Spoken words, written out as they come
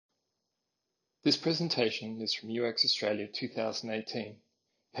This presentation is from UX Australia 2018,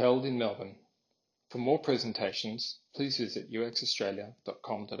 held in Melbourne. For more presentations, please visit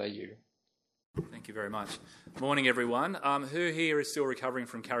uxaustralia.com.au. Thank you very much. Morning, everyone. Who here is still recovering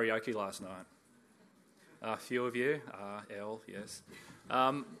from karaoke last night? A few of you. Elle, yes.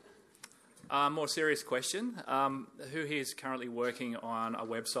 More serious question. Who here is currently working on a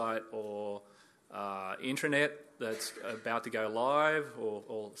website or intranet that's about to go live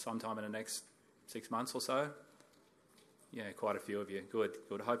or sometime in the next 6 months or so? Yeah, quite a few of you. Good.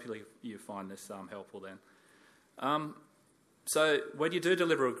 Hopefully you find this helpful then. So when you do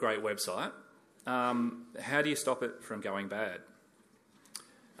deliver a great website, how do you stop it from going bad?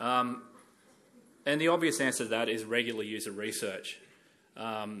 And the obvious answer to that is regular user research.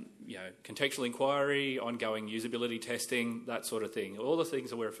 Contextual inquiry, ongoing usability testing, that sort of thing. All the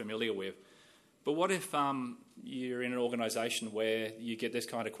things that we're familiar with. But what if you're in an organisation where you get this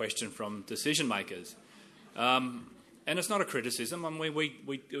kind of question from decision makers? And it's not a criticism. I mean,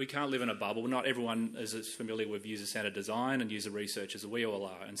 we can't live in a bubble. Not everyone is as familiar with user-centred design and user research as we all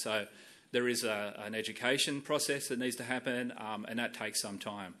are. And so there is an education process that needs to happen, and that takes some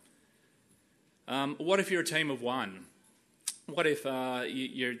time. What if you're a team of one? What if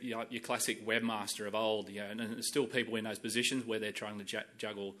you're your classic webmaster of old, and there's still people in those positions where they're trying to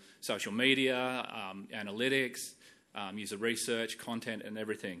juggle social media, analytics, user research, content and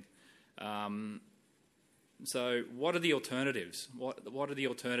everything. So what are the alternatives? What are the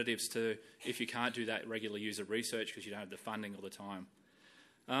alternatives to if you can't do that regular user research because you don't have the funding all the time?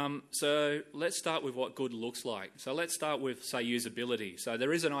 So let's start with what good looks like. So let's start with, say, usability. So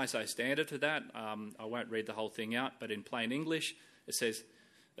there is an ISO standard for that. I won't read the whole thing out, but in plain English, it says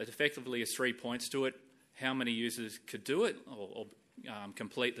it effectively has 3 points to it. How many users could do it or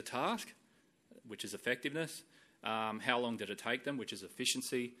complete the task, which is effectiveness. How long did it take them, which is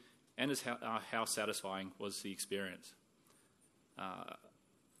efficiency. And is how satisfying was the experience.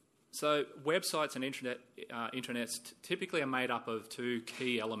 So websites and intranets typically are made up of two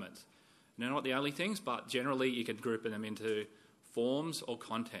key elements. They're not the only things, but generally you can group them into forms or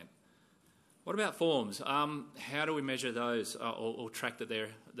content. What about forms? How do we measure those or track that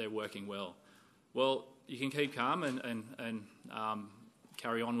they're working well? Well, you can keep calm and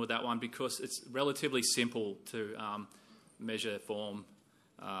carry on with that one because it's relatively simple to measure form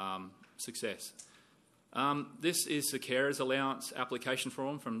success. This is the Carers Allowance application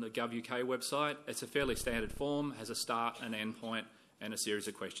form from the Gov.uk website. It's a fairly standard form, has a start, an end point, and a series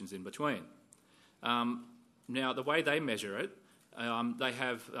of questions in between. Now, the way they measure it, they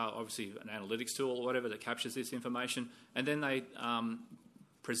have obviously an analytics tool or whatever that captures this information, and then they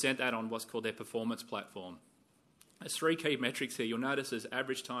present that on what's called their performance platform. There's three key metrics here. You'll notice there's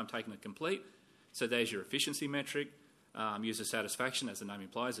average time taken to complete. So there's your efficiency metric, user satisfaction, as the name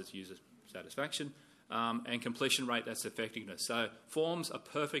implies, it's user satisfaction. And completion rate, that's effectiveness. So forms are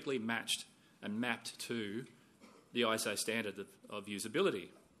perfectly matched and mapped to the ISO standard of usability.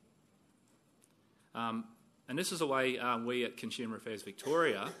 And this is a way we at Consumer Affairs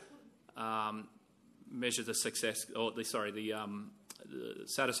Victoria measure the success, or the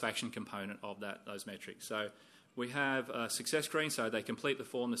satisfaction component of those metrics. So we have a success screen, so they complete the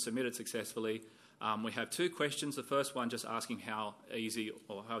form, they're submitted successfully. We have two questions. The first one just asking how easy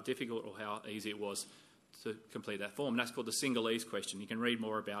or how difficult or how easy it was to complete that form. And that's called the single ease question. You can read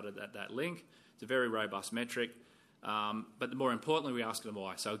more about it at that link. It's a very robust metric. But more importantly, we ask them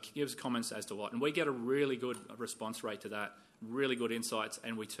why. So it gives comments as to what. And we get a really good response rate to that, really good insights,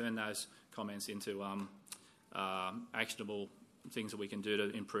 and we turn those comments into actionable things that we can do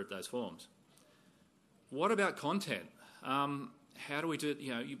to improve those forms. What about content? How do we do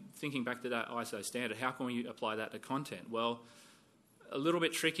it? Thinking back to that ISO standard, how can we apply that to content? Well, a little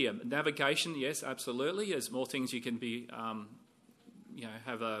bit trickier. Navigation, yes, absolutely. There's more things you can be,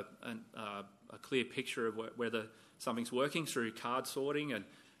 have a clear picture of whether something's working through card sorting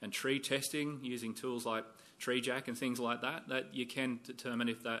and tree testing using tools like TreeJack and things like that. That you can determine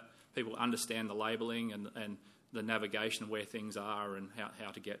if that people understand the labelling and the navigation, where things are and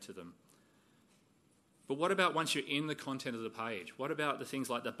how to get to them. But what about once you're in the content of the page? What about the things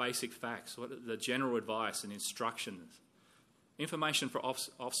like the basic facts, the general advice and instructions? Information for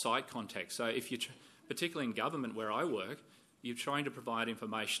off-site context. So if you're, particularly in government where I work, you're trying to provide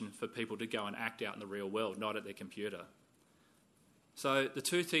information for people to go and act out in the real world, not at their computer. So the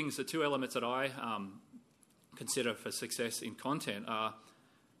two elements that I consider for success in content are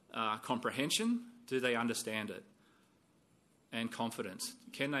comprehension. Do they understand it? And confidence.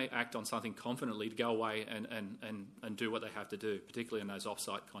 Can they act on something confidently to go away and do what they have to do, particularly in those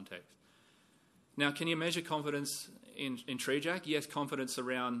off-site contexts? Now, can you measure confidence in TreeJack, yes, confidence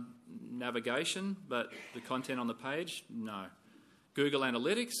around navigation, but the content on the page, no. Google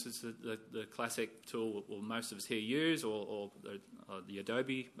Analytics is the classic tool most of us here use, or the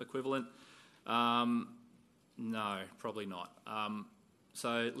Adobe equivalent. No, probably not.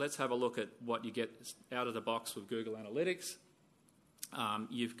 So let's have a look at what you get out of the box with Google Analytics.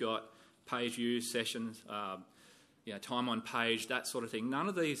 You've got page views, sessions, time on page, that sort of thing. None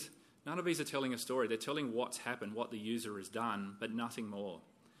of these are telling a story. They're telling what's happened, what the user has done, but nothing more.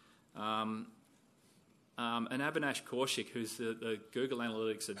 And Avinash Kaushik, who's the Google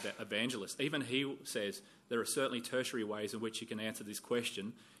Analytics evangelist, even he says there are certainly tertiary ways in which you can answer this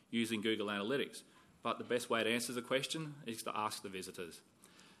question using Google Analytics. But the best way to answer the question is to ask the visitors.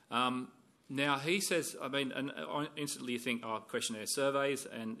 Now, he says, and instantly you think, questionnaire surveys,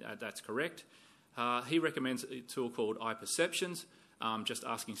 and that's correct. He recommends a tool called iPerceptions, just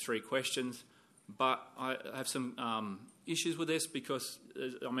asking 3 questions. But I have some issues with this because,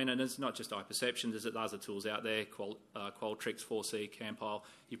 and it's not just iPerceptions, there's other tools out there, Qualtrics, 4C, Campile,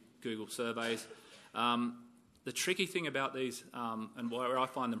 Google surveys. The tricky thing about these, and where I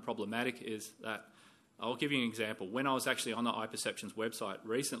find them problematic, is that, I'll give you an example. When I was actually on the iPerceptions website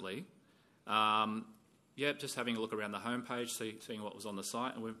recently, just having a look around the homepage, seeing what was on the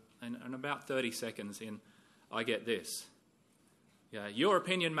site, and about 30 seconds in, I get this. Your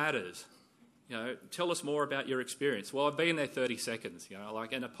opinion matters. Tell us more about your experience. Well, I've been there 30 seconds,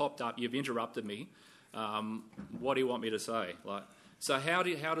 and it popped up, you've interrupted me. What do you want me to say? So how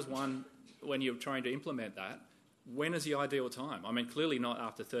does one, when you're trying to implement that, when is the ideal time? Clearly not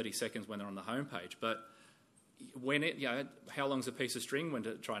after 30 seconds when they're on the homepage, but how long's a piece of string when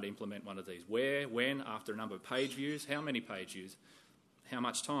trying to implement one of these? Where, when, after a number of page views, how many page views, how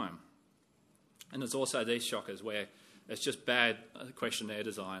much time? And there's also these shockers where it's just bad questionnaire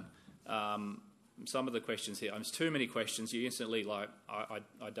design. Some of the questions here, there's too many questions. You instantly I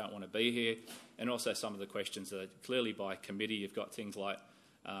don't want to be here. And also some of the questions are clearly by committee. You've got things like,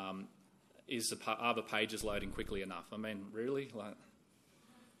 are the pages loading quickly enough? Really?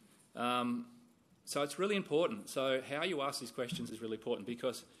 So it's really important. So how you ask these questions is really important,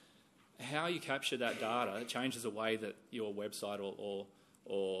 because how you capture that data changes the way that your website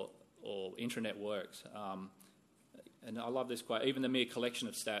or intranet works. And I love this quote: even the mere collection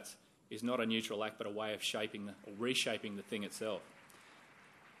of stats is not a neutral act, but a way of reshaping the thing itself.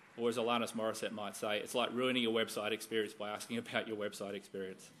 Or as Alanis Morissette might say, it's like ruining your website experience by asking about your website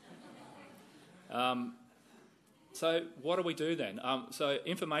experience. So what do we do then? So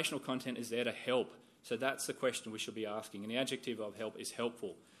informational content is there to help. So that's the question we should be asking. And the adjective of help is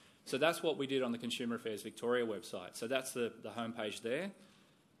helpful. So that's what we did on the Consumer Affairs Victoria website. So that's the homepage there.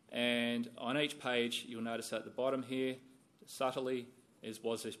 And on each page, you'll notice at the bottom here, subtly,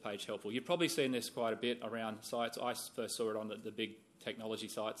 was this page helpful? You've probably seen this quite a bit around sites. I first saw it on the big technology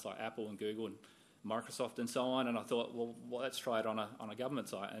sites like Apple and Google and Microsoft and so on. And I thought, well, let's try it on a government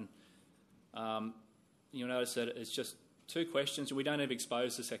site. And you'll notice that it's just 2 questions, and we don't even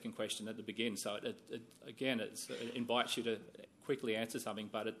expose the second question at the beginning. So it invites you to quickly answer something,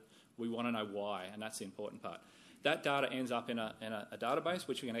 but we want to know why, and that's the important part. That data ends up in a database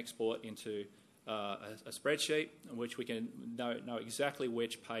which we can export into a spreadsheet, in which we can know exactly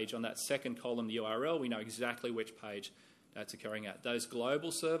which page on that second column, the URL. We know exactly which page that's occurring at. Those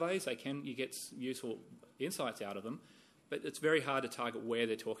global surveys, you get useful insights out of them. But it's very hard to target where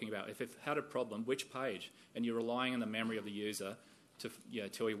they're talking about. If they've had a problem, which page? And you're relying on the memory of the user to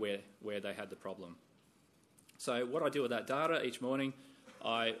tell you where they had the problem. So what I do with that data each morning,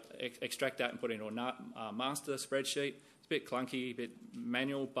 I extract that and put it into a master spreadsheet. It's a bit clunky, a bit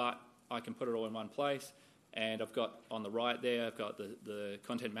manual, but I can put it all in one place. And I've got on the right there, I've got the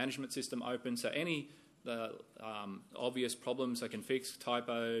content management system open. So any obvious problems I can fix,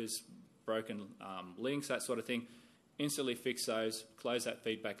 typos, broken links, that sort of thing, instantly fix those, close that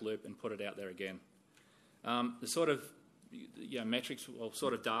feedback loop, and put it out there again. The sort of metrics or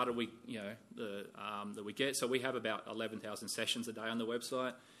sort of data that we get. So we have about 11,000 sessions a day on the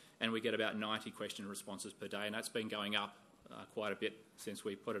website, and we get about 90 question responses per day, and that's been going up quite a bit since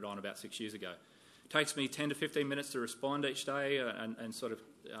we put it on about 6 years ago. It takes me 10 to 15 minutes to respond each day and sort of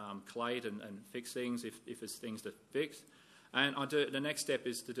collate and fix things if there's things to fix. And the next step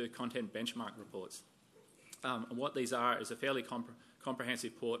is to do content benchmark reports. And what these are is a fairly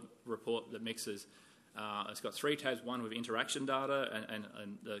comprehensive report that mixes. It's got 3 tabs: one with interaction data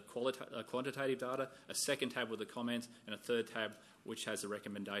and the quantitative data, a second tab with the comments, and a third tab which has the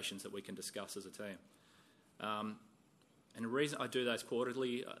recommendations that we can discuss as a team. And the reason I do those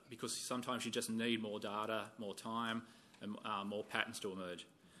quarterly, because sometimes you just need more data, more time, and more patterns to emerge.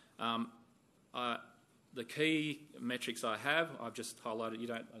 The key metrics I have, I've just highlighted.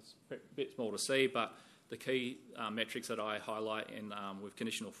 It's a bit small to see, but the key metrics that I highlight with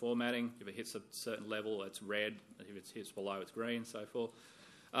conditional formatting, if it hits a certain level, it's red. If it hits below, it's green, so forth.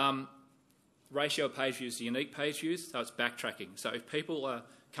 Ratio of page views to unique page views, so it's backtracking. So if people are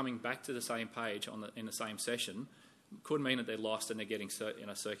coming back to the same page in the same session, could mean that they're lost and they're getting in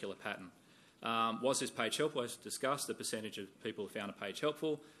a circular pattern. Was this page helpful? As discussed, the percentage of people who found a page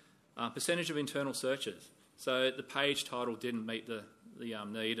helpful. Percentage of internal searches. So the page title didn't meet the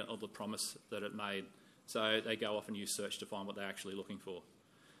need or the promise that it made. So they go off and use search to find what they're actually looking for.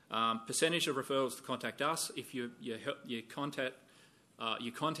 Percentage of referrals to contact us. If your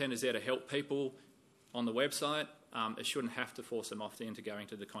content is there to help people on the website, it shouldn't have to force them off into going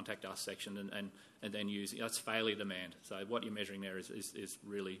to the contact us section and then using. That's failure demand. So what you're measuring there is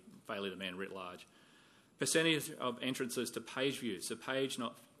really failure demand writ large. Percentage of entrances to page views. The page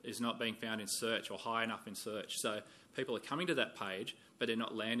is not being found in search or high enough in search. So people are coming to that page, but they're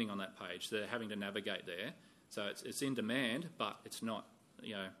not landing on that page. They're having to navigate there. So it's in demand, but it's not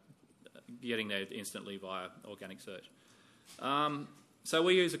getting there instantly via organic search. So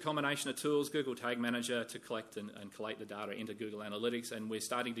we use a combination of tools, Google Tag Manager, to collect and collate the data into Google Analytics, and we're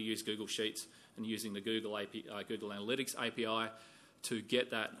starting to use Google Sheets and using the Google Analytics API to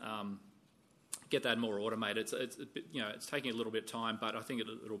get that more automated. It's taking a little bit of time, but I think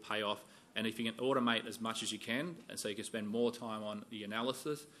it'll pay off. And if you can automate as much as you can, and so you can spend more time on the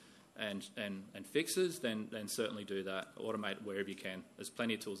analysis and fixes, then certainly do that. Automate wherever you can. There's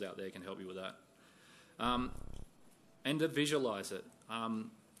plenty of tools out there that can help you with that. And to visualise it.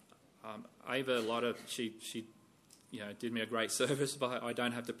 Ava, she did me a great service, but I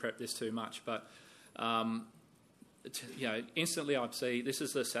don't have to prep this too much. But instantly I'd see this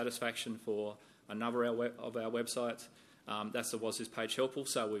is the satisfaction for a number of our websites. That's the was this page helpful.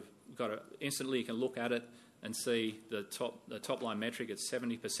 So we've got instantly you can look at it and see the top line metric at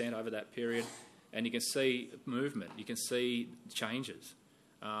 70% over that period, and you can see movement. You can see changes.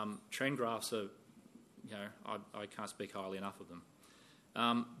 Trend graphs are. I can't speak highly enough of them.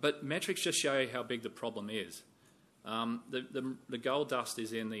 But metrics just show you how big the problem is. The gold dust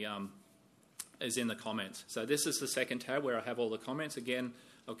is in the comments. So this is the second tab where I have all the comments. Again,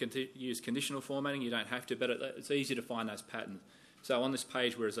 I'll use conditional formatting. You don't have to, but it's easy to find those patterns. So on this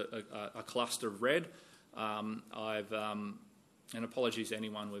page where there's a cluster of red, and apologies to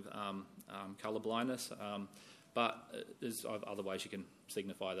anyone with colour blindness, but there's other ways you can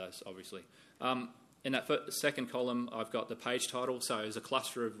signify those, obviously. In that second column, I've got the page title. So there's a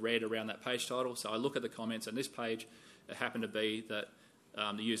cluster of red around that page title. So I look at the comments on this page. It happened to be that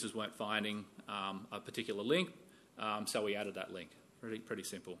the users weren't finding a particular link, so we added that link. Pretty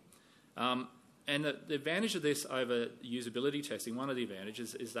simple. And the advantage of this over usability testing, one of the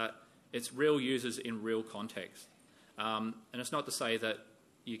advantages is that it's real users in real context. And it's not to say that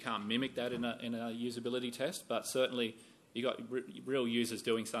you can't mimic that in a usability test, but certainly you got real users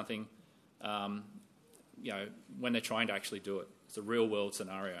doing something when they're trying to actually do it. It's a real-world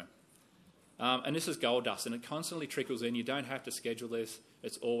scenario. And this is gold dust, and it constantly trickles in. You don't have to schedule this.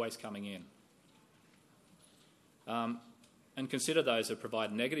 It's always coming in. And consider those that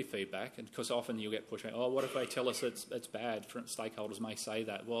provide negative feedback, and because often you'll get pushed, what if they tell us it's bad? Stakeholders may say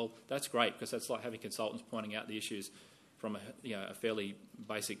that. Well, that's great, because that's like having consultants pointing out the issues from a fairly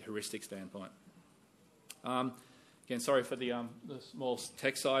basic heuristic standpoint. Again, sorry for the small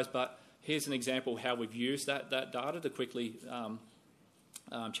text size, but here's an example of how we've used that data to quickly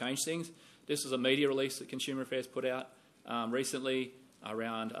change things. This is a media release that Consumer Affairs put out recently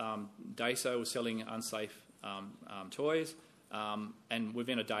around Daiso was selling unsafe toys, and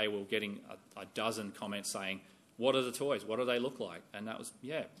within a day we were getting a dozen comments saying, what are the toys? What do they look like? And that was,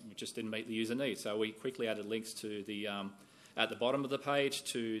 we just didn't meet the user need. So we quickly added links to the at the bottom of the page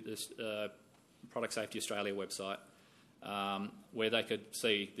to this Product Safety Australia website, where they could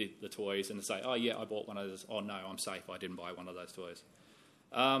see the toys and say, oh, yeah, I bought one of those. Oh, no, I'm safe. I didn't buy one of those toys.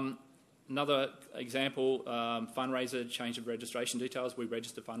 Another example, fundraiser, change of registration details. We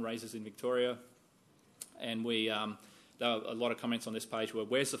register fundraisers in Victoria, and there are a lot of comments on this page where,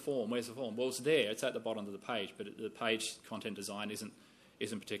 where's the form? Where's the form? Well, it's there. It's at the bottom of the page, but the page content design isn't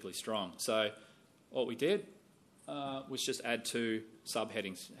particularly strong. So what we did was just add two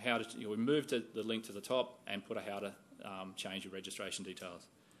subheadings. We moved the link to the top and put a how to change your registration details.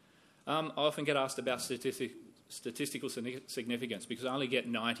 I often get asked about statistical significance because I only get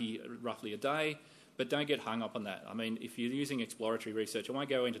 90 roughly a day, but don't get hung up on that. I mean, if you're using exploratory research, I won't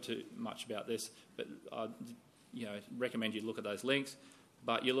go into too much about this, but recommend you look at those links.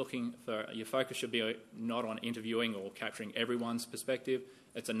 But you're looking for, your focus should be not on interviewing or capturing everyone's perspective,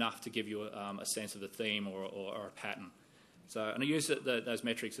 it's enough to give you a sense of the theme or a pattern. So, and I use those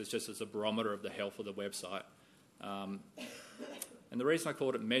metrics as just as a barometer of the health of the website. And the reason I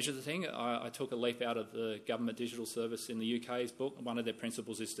called it Measure the Thing, I took a leaf out of the Government Digital Service in the UK's book. One of their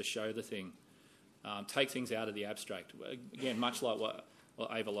principles is to show the thing. Take things out of the abstract. Again, much like what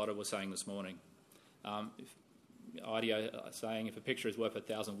Ava Lotta was saying this morning. IDEO saying if a picture is worth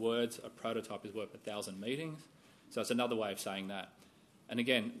 1,000 words, a prototype is worth 1,000 meetings. So it's another way of saying that. And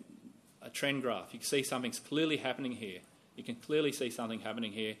again, a trend graph. You can see something's clearly happening here. You can clearly see something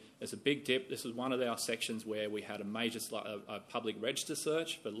happening here. There's a big dip. This was one of our sections where we had a major a public register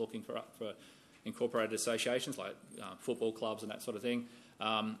search for looking for incorporated associations like football clubs and that sort of thing.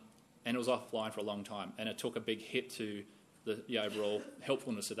 And it was offline for a long time. And it took a big hit to the overall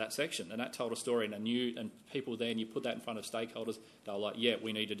helpfulness of that section. And that told a story. And people then, you put that in front of stakeholders, they were like, yeah,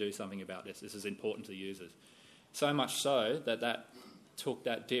 we need to do something about this. This is important to the users. So much so that took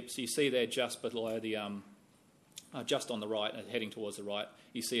that dip. So you see there just below the... just on the right, heading towards the right,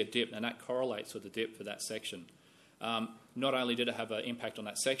 you see a dip, and that correlates with the dip for that section. Not only did it have an impact on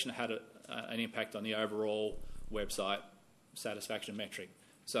that section, it had an impact on the overall website satisfaction metric.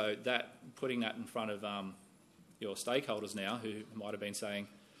 So putting that in front of your stakeholders now, who might have been saying,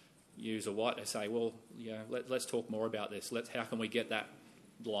 user what, they say, well, let's talk more about this. How can we get that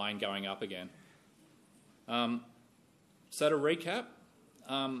line going up again? So to recap,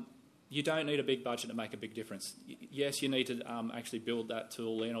 you don't need a big budget to make a big difference. Yes, you need to actually build that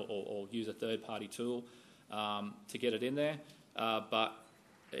tool in or use a third-party tool to get it in there, but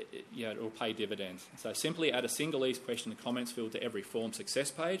it will pay dividends. So simply add a single ease question and comments field to every form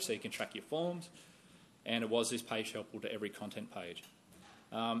success page so you can track your forms, and was this page helpful to every content page.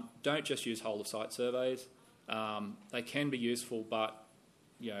 Don't just use whole-of-site surveys. They can be useful, but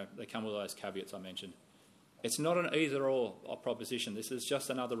they come with those caveats I mentioned. It's not an either-or proposition. This is just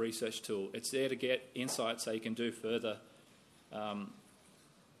another research tool. It's there to get insights so you can do further,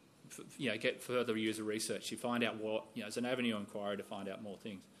 get further user research. You find out what, it's an avenue of inquiry to find out more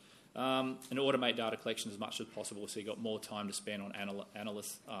things. And automate data collection as much as possible so you've got more time to spend on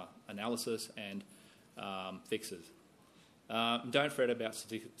analysis and fixes. Don't fret about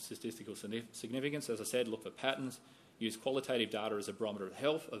statistical significance. As I said, look for patterns. Use qualitative data as a barometer of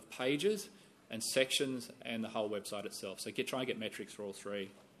health of pages and sections and the whole website itself. So try and get metrics for all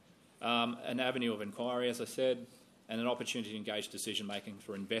three. An avenue of inquiry, as I said, and an opportunity to engage decision-making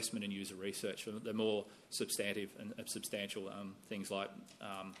for investment in user research for the more substantive and substantial things like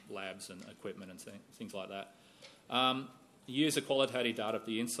labs and equipment and things like that. Use the qualitative data of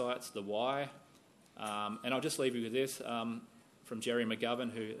the insights, the why. And I'll just leave you with this from Jerry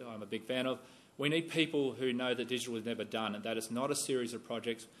McGovern, who I'm a big fan of. We need people who know that digital is never done and that it's not a series of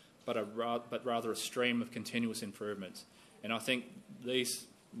projects, but rather a stream of continuous improvements. And I think these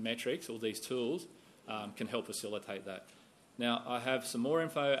metrics or these tools can help facilitate that. Now, I have some more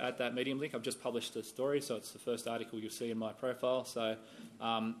info at that Medium link. I've just published a story, so it's the first article you'll see in my profile. So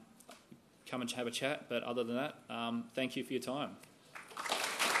come and have a chat. But other than that, thank you for your time.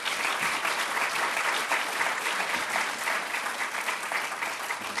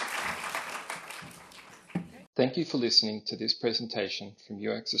 Thank you for listening to this presentation from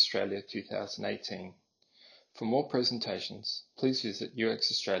UX Australia 2018. For more presentations, please visit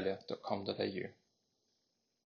uxaustralia.com.au.